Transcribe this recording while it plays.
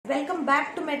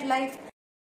back to MedLife,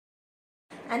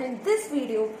 and in this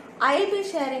video I'll be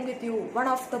sharing with you one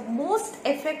of the most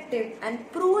effective and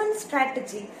proven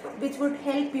strategy which would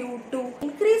help you to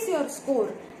increase your score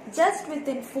just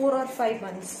within 4 or 5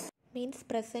 months. Means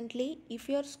presently if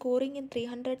you are scoring in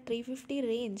 300-350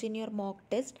 range in your mock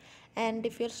test, and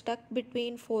if you're stuck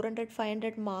between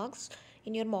 400-500 marks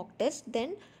in your mock test,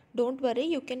 then don't worry,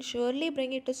 you can surely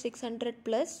bring it to 600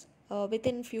 plus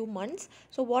within few months.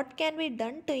 So what can be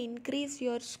done to increase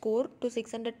your score to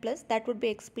 600 plus, that would be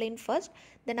explained first.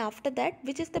 Then after that,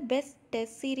 which is the best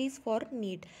test series for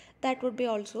NEET, that would be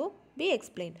also be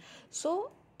explained.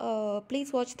 So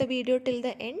please watch the video till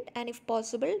the end, and if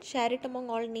possible share it among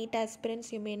all NEET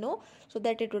aspirants you may know, so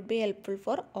that it would be helpful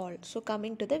for all. So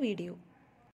coming to the video.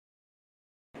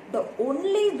 The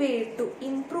only way to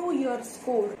improve your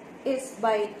score is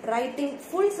by writing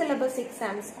full syllabus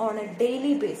exams on a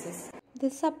daily basis.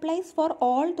 This applies for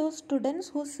all those students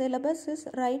whose syllabus is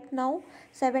right now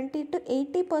 70 to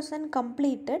 80%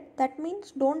 completed. That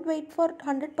means don't wait for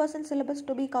 100% syllabus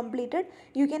to be completed.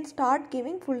 You can start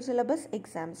giving full syllabus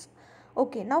exams.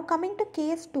 Okay, now coming to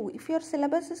case 2, if your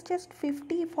syllabus is just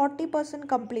 40%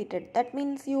 completed, that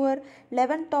means your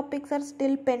 11 topics are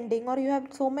still pending, or you have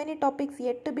so many topics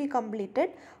yet to be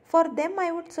completed. For them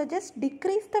I would suggest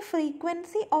decrease the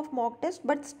frequency of mock test,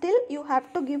 but still you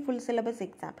have to give full syllabus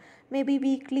exam, maybe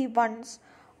weekly once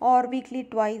or weekly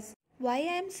twice. Why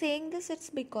I am saying this, it's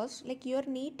because like your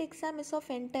NEET exam is of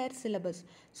entire syllabus,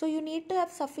 so you need to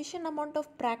have sufficient amount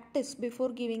of practice before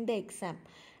giving the exam.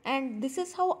 And this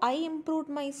is how I improved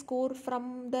my score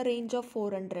from the range of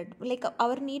 400. Like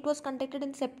our NEET was conducted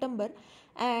in September,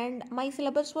 and my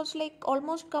syllabus was like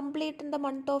almost complete in the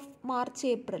month of March,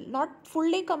 April. Not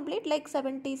fully complete, like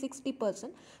 70-60%.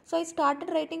 So I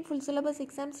started writing full syllabus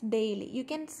exams daily. You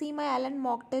can see my AIIMS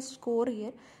mock test score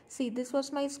here. See, this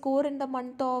was my score in the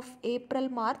month of April,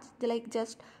 March, like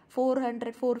just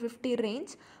 400-450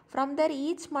 range. From there,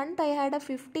 each month I had a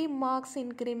 50 marks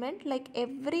increment. Like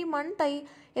every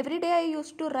day I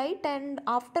used to write, and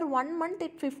after 1 month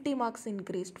it 50 marks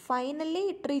increased. Finally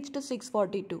it reached to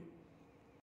 642.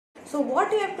 So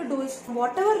what you have to do is,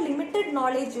 whatever limited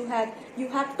knowledge you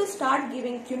have to start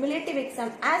giving cumulative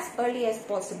exam as early as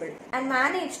possible and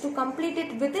manage to complete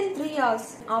it within 3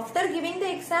 hours. After giving the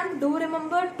exam, do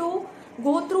remember to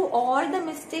go through all the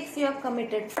mistakes you have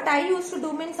committed. What I used to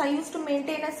do means, I used to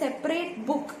maintain a separate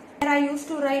book where I used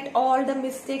to write all the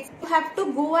mistakes. You have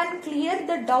to go and clear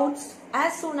the doubts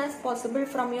as soon as possible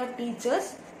from your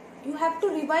teachers. You have to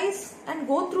revise and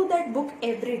go through that book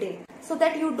every day, so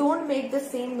that you don't make the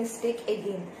same mistake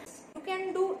again. You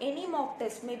can do any mock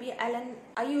test, maybe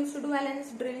I used to do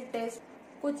AIIMS drill test,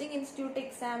 coaching institute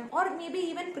exam, or maybe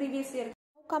even previous year.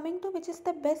 Coming to which is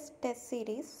the best test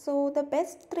series. So the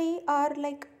best 3 are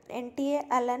like NTA,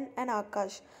 AIIMS and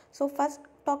Aakash. So first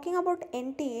talking about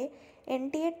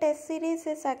NTA test series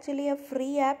is actually a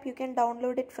free app. You can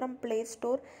download it from Play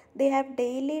Store. They have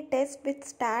daily tests with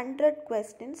standard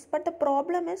questions, but the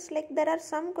problem is like there are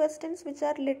some questions which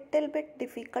are little bit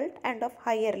difficult and of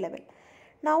higher level.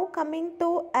 Now coming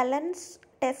to AIIMS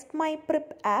Test My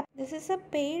Prep app. This is a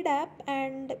paid app,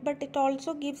 but it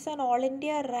also gives an all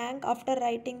India rank after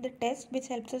writing the test, which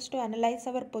helps us to analyze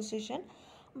our position.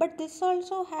 But this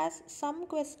also has some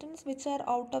questions which are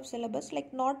out of syllabus,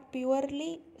 like not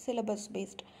purely syllabus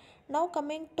based. Now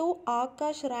coming to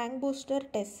Aakash Rank Booster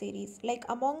test series. Like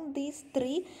among these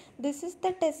 3, this is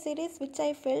the test series which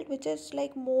I felt which is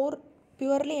like more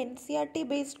purely NCERT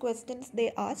based questions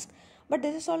they ask. But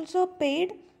this is also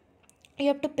paid. You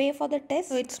have to pay for the test.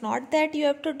 So it's not that you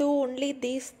have to do only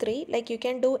these 3. Like you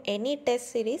can do any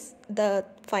test series. The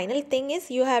final thing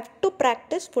is you have to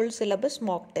practice full syllabus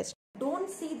mock test. Don't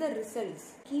see the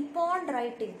results. Keep on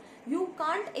writing. You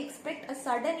can't expect a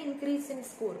sudden increase in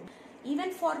score.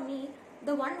 Even for me,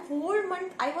 the one whole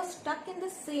month I was stuck in the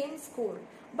same score,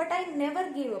 but I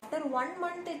never gave up. After 1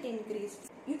 month it increased.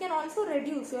 You can also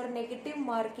reduce your negative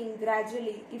marking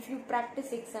gradually if you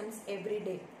practice exams every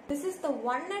day. This is the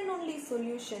one and only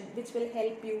solution which will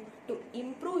help you to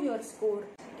improve your score.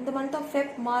 In the month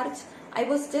of March, I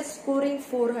was just scoring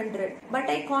 400, but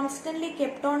I constantly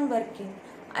kept on working.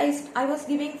 I was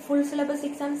giving full syllabus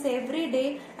exams every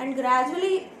day, and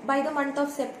gradually by the month of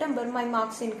September my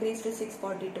marks increased to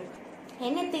 642.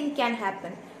 Anything can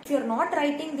happen. If you are not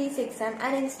writing these exams,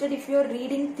 and instead if you are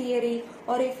reading theory,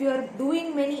 or if you are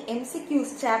doing many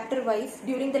MCQs chapter wise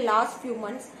during the last few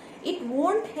months, it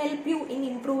won't help you in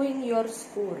improving your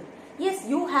score. Yes,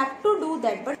 you have to do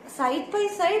that, but side by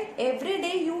side every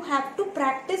day you have to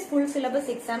practice full syllabus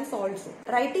exams also.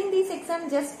 Writing these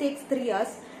exams just takes 3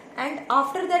 hours, and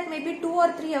after that maybe 2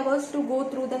 or 3 hours to go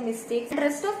through the mistakes, and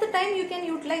rest of the time you can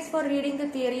utilize for reading the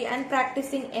theory and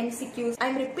practicing MCQs.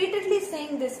 I'm repeatedly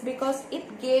saying this because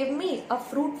it gave me a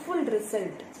fruitful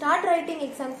result. Start writing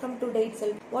exams from today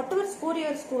itself. Whatever score you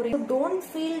are scoring, so don't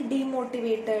feel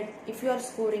demotivated if you are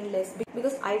scoring less,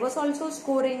 because I was also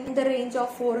scoring in the range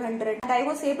of 400 and I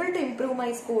was able to improve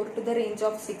my score to the range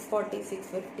of 640,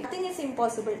 650. Nothing is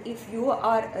impossible if you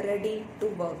are ready to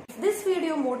work. If this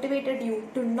video motivated you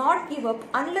to not give up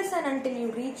unless and until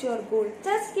you reach your goal,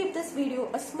 just give this video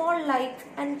a small like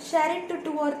and share it to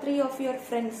 2 or 3 of your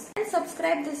friends, and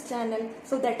subscribe this channel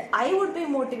so that I would be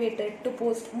motivated to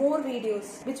post more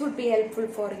videos which would be helpful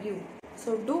for you.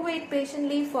 So do wait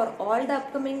patiently for all the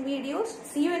upcoming videos.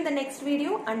 See you in the next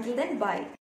video. Until then, bye.